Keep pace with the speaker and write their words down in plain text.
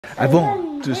I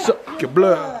want to suck your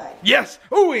blood. Yes!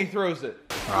 Oh, he throws it.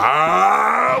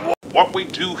 Ah! What we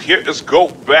do here is go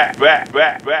back.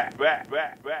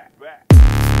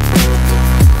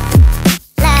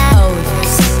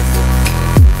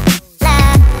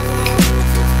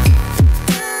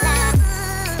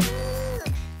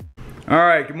 All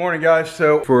right, good morning, guys.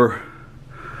 So for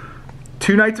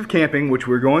 2 nights of camping, which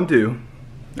we're going to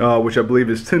do, which I believe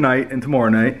is tonight and tomorrow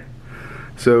night.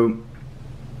 So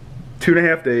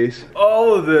 2.5 days.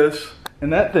 All of this,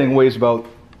 and that thing weighs about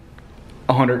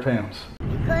 100 pounds.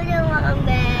 You're going the wrong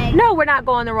way. No, we're not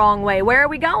going the wrong way. Where are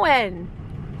we going?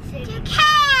 To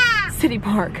camp. City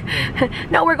Park.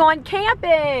 No, we're going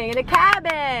camping in a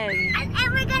cabin. And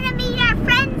we're gonna meet our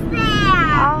friends there.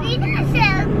 Oh. We don't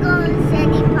say go to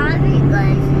City Park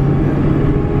because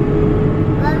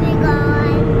where we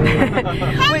going?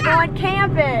 We're going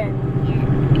camping.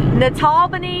 The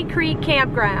Albany Creek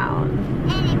Campground.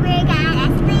 And we're gonna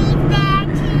sleep there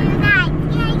 2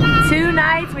 nights. Yeah. 2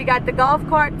 nights. We got the golf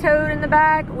cart towed in the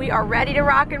back. We are ready to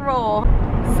rock and roll.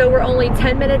 So we're only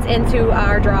 10 minutes into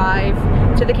our drive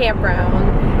to the campground,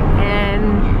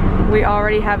 and we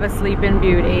already have a sleeping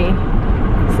beauty,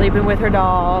 sleeping with her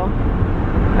doll.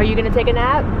 Are you gonna take a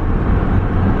nap?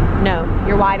 No,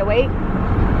 you're wide awake?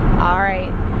 All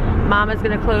right, Mama's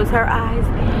gonna close her eyes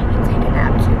and take a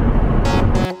nap too.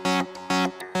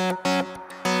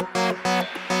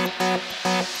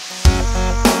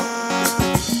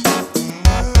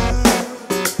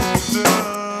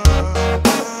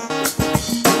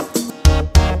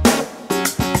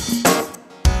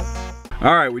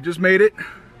 All right, we just made it,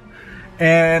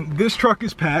 and this truck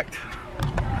is packed.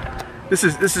 This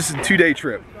is a 2-day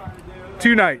trip,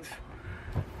 2 nights.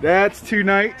 That's 2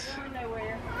 nights.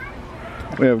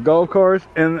 We have golf carts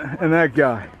and that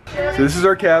guy. So this is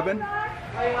our cabin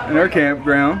and our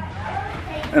campground,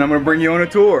 and I'm gonna bring you on a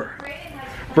tour.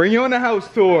 Bring you on a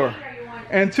house tour.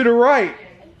 And to the right,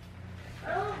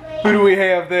 who do we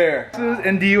have there? This is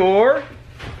and Dior.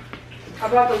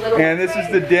 And this is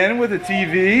the den with the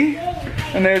TV.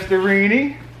 And there's the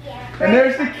Reenie. And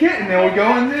there's the kitten. And we're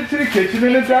going into the kitchen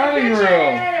and the dining room.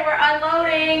 And we're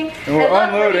unloading. And we're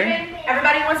unloading.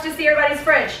 Everybody wants to see everybody's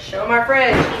fridge. Show them our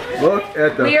fridge. Look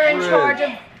at the We are in fridge. charge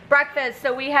of breakfast.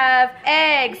 So we have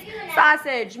eggs,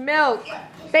 sausage, milk,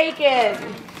 bacon,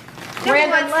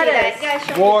 random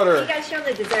lettuce, water. You guys show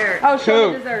the dessert. Oh,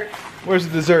 show the dessert. Where's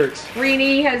the desserts?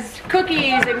 Reenie has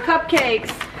cookies and cupcakes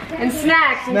and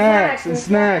snacks and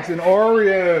snacks and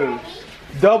Oreos.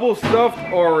 Double stuffed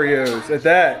Oreos at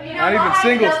that. Not even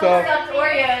single stuffed.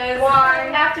 Oreos. Why?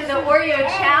 After the Oreo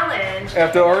challenge.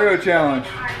 After the Oreo challenge.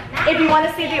 If you want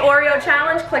to see the Oreo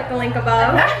challenge, click the link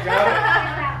above.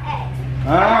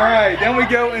 Alright, then we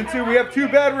go into, we have 2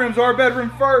 bedrooms, our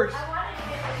bedroom first.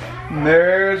 And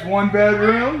there's 1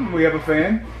 bedroom, we have a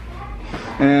fan.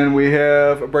 And we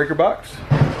have a breaker box.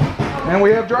 And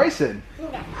we have Drycen.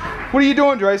 What are you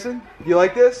doing, Drycen? You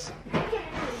like this?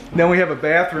 Then we have a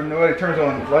bathroom. Nobody turns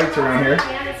on lights around here.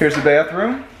 Here's the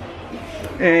bathroom.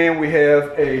 And we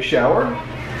have a shower.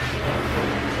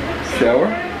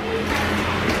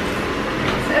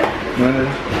 And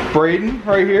there's Braden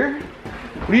right here.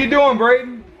 What are you doing,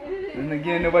 Braden? And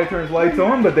again, nobody turns lights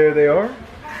on, but there they are.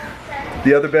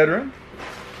 The other bedroom.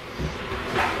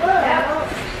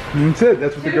 And that's it.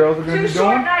 That's what the girls are going to be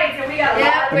doing.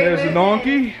 And there's the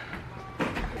donkey.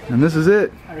 And this is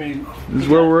it. This is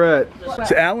where we're at.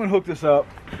 So Alan hooked us up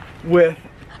with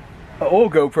an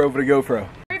old GoPro for the GoPro.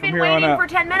 We've been waiting for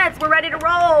 10 minutes. We're ready to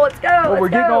roll. Let's go. Well, we're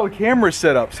getting all the cameras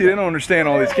set up. See, they don't understand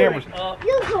all these cameras.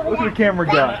 Look at the camera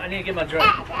guy. I need to get my drink.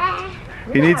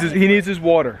 He needs his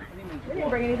water. We didn't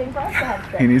bring anything for us to have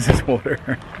today. He needs his water.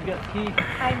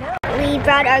 I know. We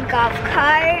brought our golf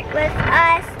cart with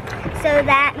us, so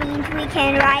that means we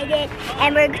can ride it.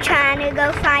 And we're trying to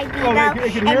go find Vivo,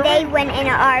 and they went in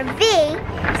an RV.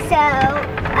 So,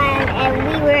 and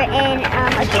we were in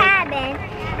a cabin.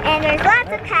 And there's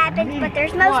lots of cabins, but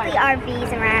there's mostly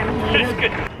RVs around here.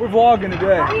 We're vlogging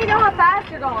today. How do you know how fast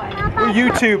you're going? We're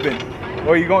YouTubing.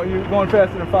 Or you're going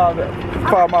faster than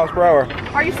 5 miles per hour.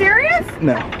 Are you serious?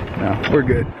 No, we're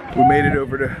good. We made it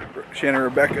over to Shannon and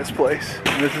Rebecca's place.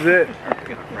 And this is it.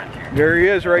 There he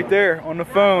is right there on the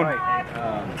phone.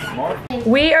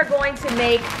 We are going to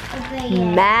make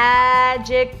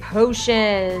magic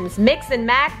potions. Mix and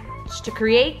match to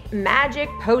create magic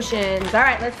potions. All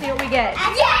right, let's see what we get.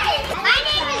 Yes! My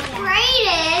name is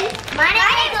Brayden. My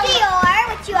name is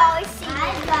Dior, which you always see.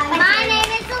 My name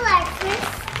is Alexis.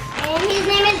 And his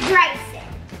name is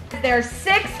Drycen. There's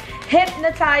 6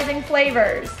 hypnotizing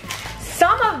flavors.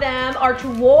 Some of them are to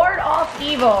ward off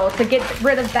evil, to get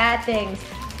rid of bad things.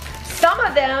 Some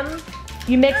of them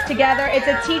you mix together. It's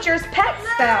a teacher's pet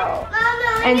spell.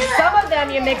 And some of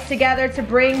them you mix together to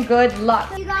bring good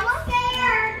luck.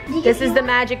 This is the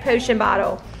magic potion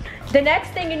bottle. The next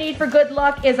thing you need for good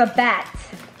luck is a bat.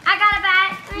 I got a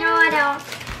bat. No, I don't.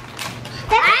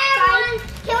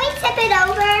 Can we tip it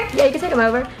over? Yeah, you can take them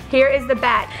over. Here is the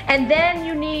bat. And then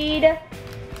you need a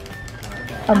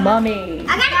mummy.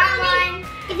 I got a mummy.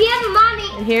 If you have a mummy.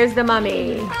 And here's the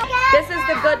mummy. This is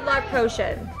the good luck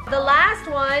potion. The last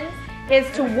one is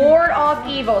to ward off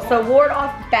evil. So ward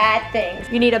off bad things.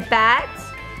 You need a bat.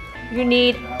 You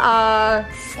need a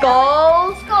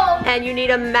skull, and you need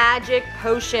a magic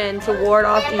potion to ward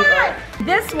off evil.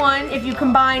 This one, if you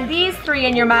combine these three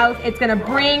in your mouth, it's gonna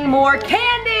bring more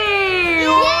candy! Yay!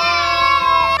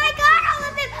 I got all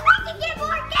of them! I can get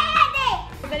more candy!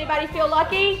 Does anybody feel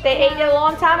lucky? They ate it a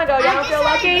long time ago. Y'all don't feel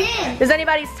lucky? Does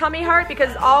anybody's tummy hurt?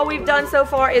 Because all we've done so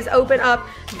far is open up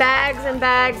bags and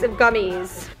bags of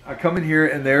gummies. I come in here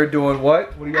and they're doing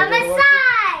what? What do you guys doing?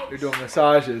 They're doing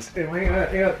massages. And wait,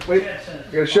 I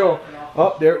gotta show.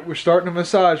 Oh, there, we're starting a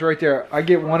massage right there. I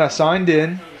get one. I signed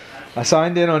in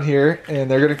on here, and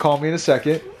they're gonna call me in a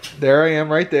second. There I am,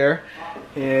 right there,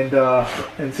 and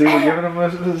see, we're giving them a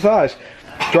massage.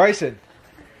 Drycen,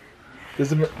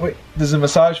 does the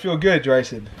massage feel good,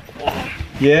 Drycen?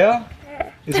 Yeah.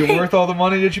 Is it worth all the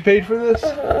money that you paid for this?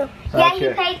 Yeah, okay.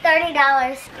 you paid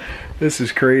 $30. This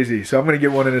is crazy. So I'm gonna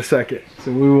get one in a second.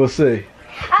 So we will see.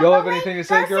 Y'all have anything to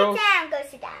say, girls? Go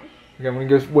sit down. Okay, I'm gonna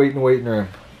go wait in the waiting room.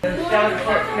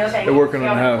 They're working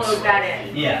on the house.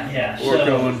 Yeah.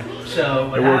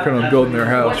 They're working on building their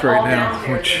house right now,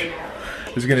 which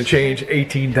is gonna change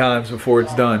 18 times before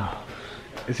it's done.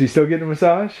 Is he still getting a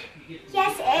massage?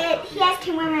 Yes, he has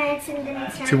 2 more minutes and then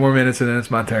it's 2 more minutes and then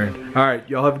it's my turn. All right,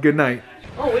 y'all have a good night.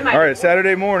 All right,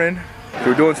 Saturday morning. So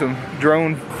we're doing some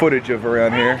drone footage of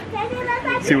around here.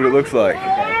 See what it looks like.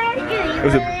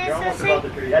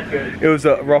 It was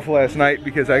a rough last night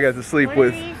because I got to sleep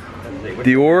with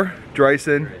Dior,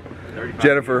 Drycen,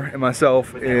 Jennifer, and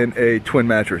myself in a twin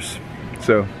mattress.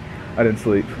 So I didn't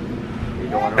sleep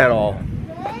at all.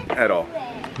 At all.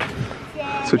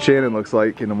 So Shannon looks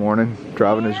like in the morning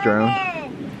driving his drone.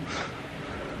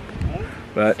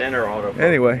 But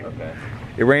anyway,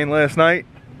 it rained last night.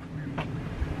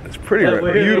 It's pretty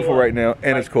beautiful right now,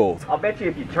 and it's cold. I'll bet you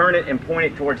if you turn it and point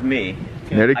it towards me.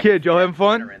 There the kid, y'all having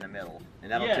fun? In the middle,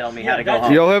 and that'll tell me how to go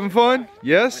home. Y'all having fun?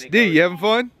 Yes? D, you having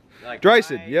fun?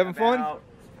 Drycen, you having fun?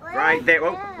 Right there.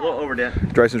 Oh, a little over there.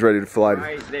 Drycen's ready to fly.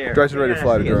 Right there. Drycen's ready to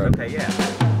fly the drone. Okay, yeah.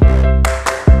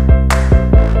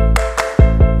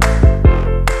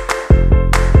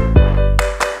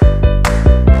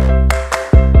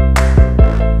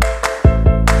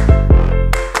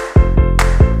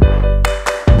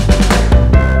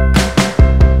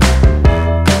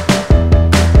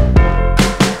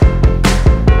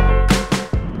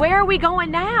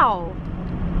 Going now?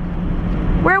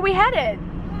 Where are we headed?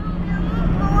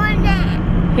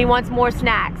 He wants more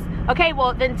snacks. Okay,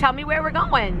 well then tell me where we're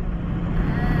going.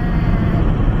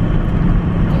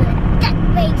 Duck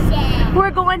races. We're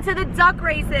going to the duck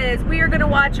races. We are going to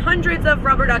watch hundreds of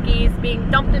rubber duckies being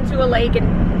dumped into a lake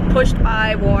and pushed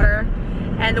by water.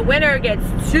 And the winner gets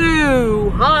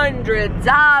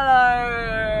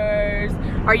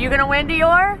 $200. Are you going to win,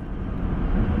 Dior?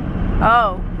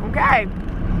 Oh, okay.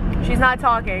 She's not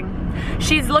talking.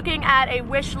 She's looking at a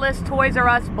wish list Toys R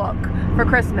Us book for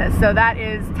Christmas. So that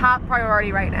is top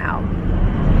priority right now.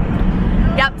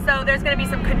 Yep, so there's gonna be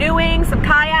some canoeing, some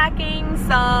kayaking,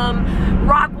 some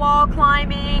rock wall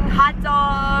climbing, hot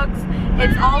dogs.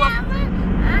 It's all of...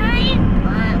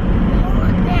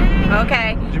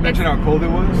 Okay. Did you mention how cold it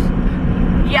was?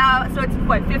 Yeah, so it's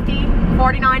what,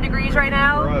 49 degrees right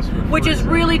now? For us, which is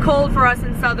really cold for us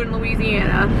in southern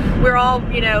Louisiana. We're all,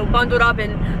 you know, bundled up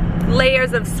in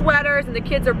layers of sweaters, and the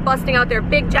kids are busting out their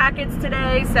big jackets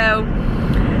today, so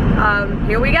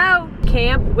here we go.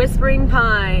 Camp Whispering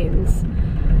Pines.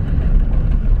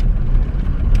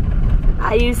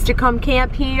 I used to come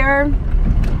camp here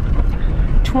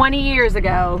 20 years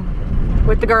ago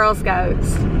with the Girl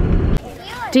Scouts.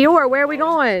 Dior, where are we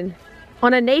going?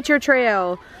 On a nature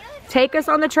trail. Take us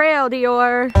on the trail,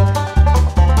 Dior.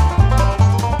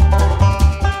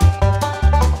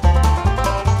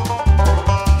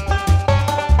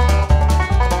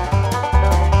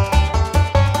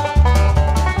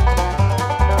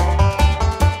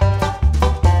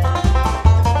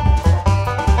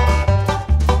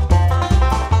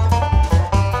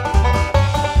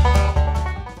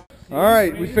 All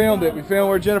right, we found it. We found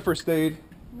where Jennifer stayed.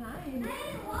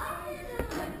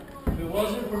 If it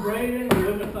wasn't for Brayden, we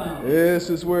wouldn't have found it. This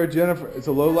is where Jennifer, it's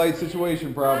a low light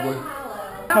situation probably.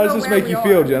 How does this make you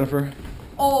feel, Jennifer?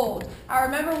 old. I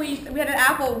remember we had an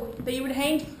apple that you would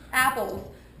hang apples,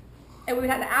 and we would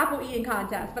have an apple eating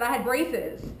contest, but I had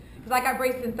braces. Because I got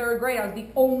braces in 3rd grade, I was the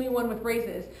only one with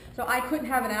braces. So I couldn't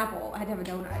have an apple, I had to have a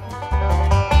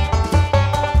donut.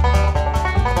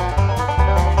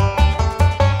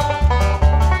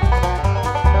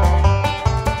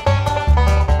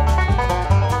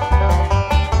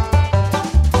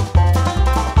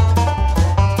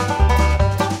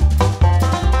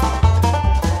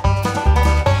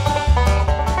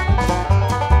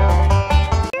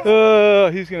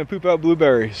 He's gonna poop out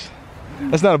blueberries.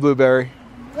 That's not a blueberry.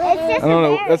 It's just I don't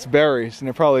know. That's berries, and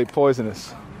they're probably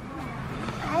poisonous.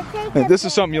 And this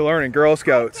is something you learn in Girl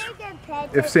Scouts.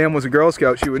 If Sam was a Girl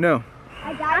Scout, she would know.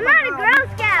 I'm not a Girl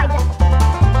Scout.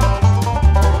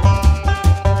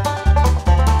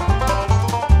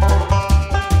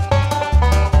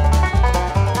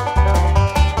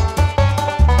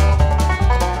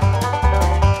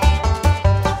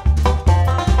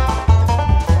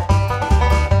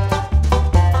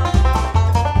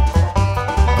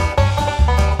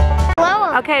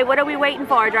 Okay, what are we waiting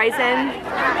for, Drycen?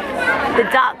 The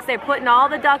ducks. They're putting all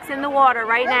the ducks in the water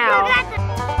right now.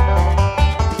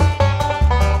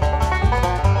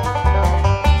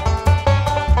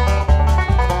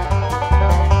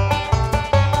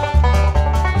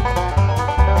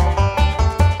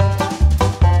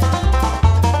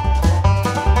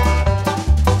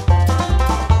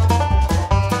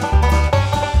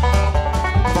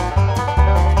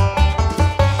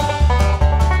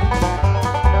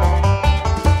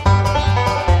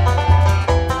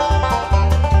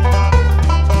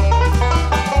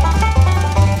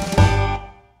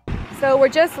 So we're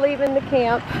just leaving the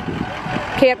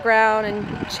campground, and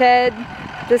Ched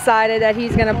decided that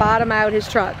he's gonna bottom out his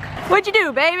truck. What'd you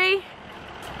do, baby?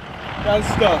 Got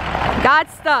stuck. Got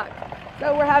stuck.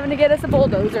 So we're having to get us a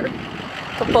bulldozer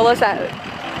to pull us out.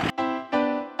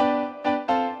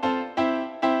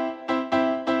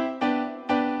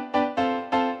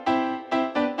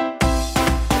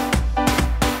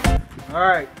 All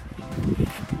right.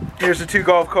 Here's the 2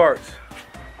 golf carts.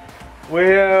 We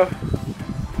have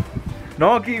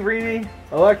Donkey, Reedy,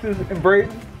 Alexis, and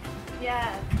Brayden.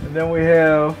 Yes. And then we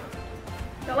have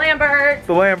The Lamberts.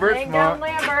 the Lamberts. Laying down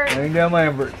Lamberts. Laying down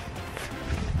Lamberts.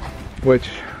 Which,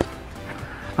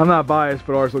 I'm not biased,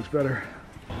 but ours looks better.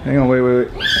 Hang on, wait.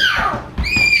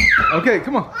 Okay,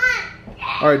 come on.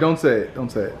 All right, don't say it.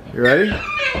 Don't say it. You ready? All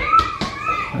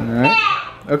right.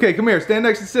 Okay, come here. Stand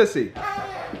next to Sissy.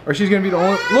 Or she's gonna be the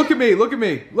only. Look at me. Look at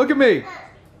me. Look at me.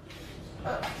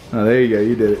 Oh, there you go.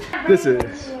 You did it. This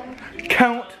is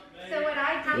Count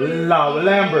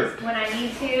Lambert. When I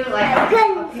need to, like,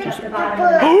 I'll pick up the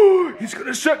bottom. Oh, he's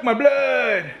gonna suck my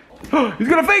blood. He's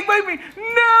gonna fake bite me.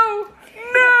 No,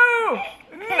 no,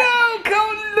 no,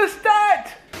 Count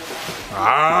Lestat.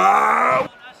 Ah.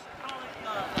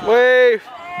 Wave.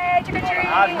 Hey, trick or treat.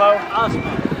 Osmo.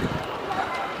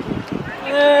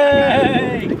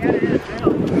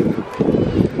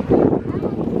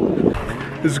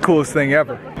 This is the coolest thing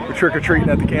ever. We're trick-or-treating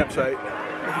at the campsite,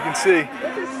 as you can see.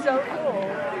 This is so cool.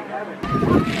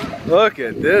 Look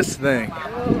at this thing.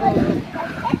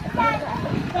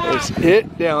 There's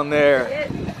it down there.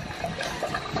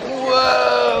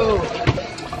 Whoa!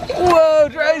 Whoa,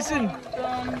 Drycen!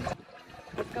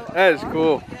 That is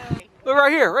cool. Look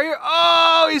right here, right here.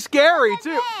 Oh, he's scary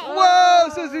too. Whoa,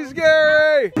 says he's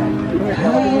scary.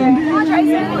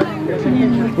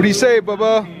 What do you say,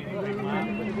 Bubba?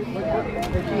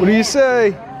 What do you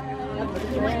say?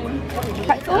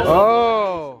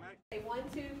 Oh. 1,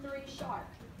 2, 3, sharp.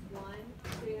 1,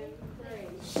 2, 3.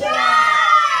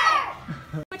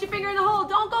 Put your finger in the hole.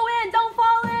 Don't go in. Don't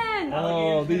fall in.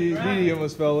 Oh, Dee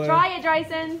almost fell in. Try it,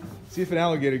 Drycen. See if an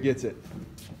alligator gets it.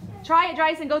 Try it,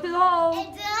 Drycen. Go through the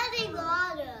hole. It's dirty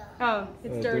water. Oh,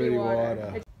 it's dirty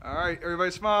water. All right,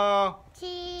 everybody smile.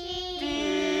 Cheese.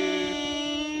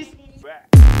 Back.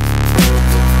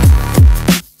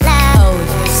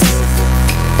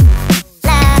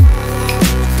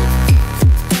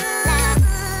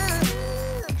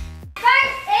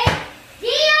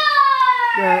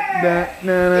 First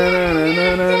is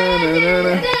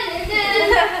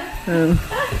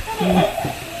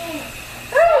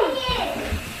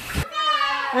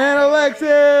And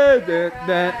Alexis! I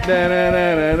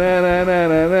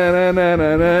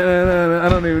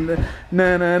don't even know.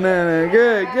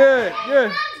 Good.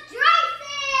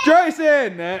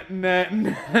 Drycen!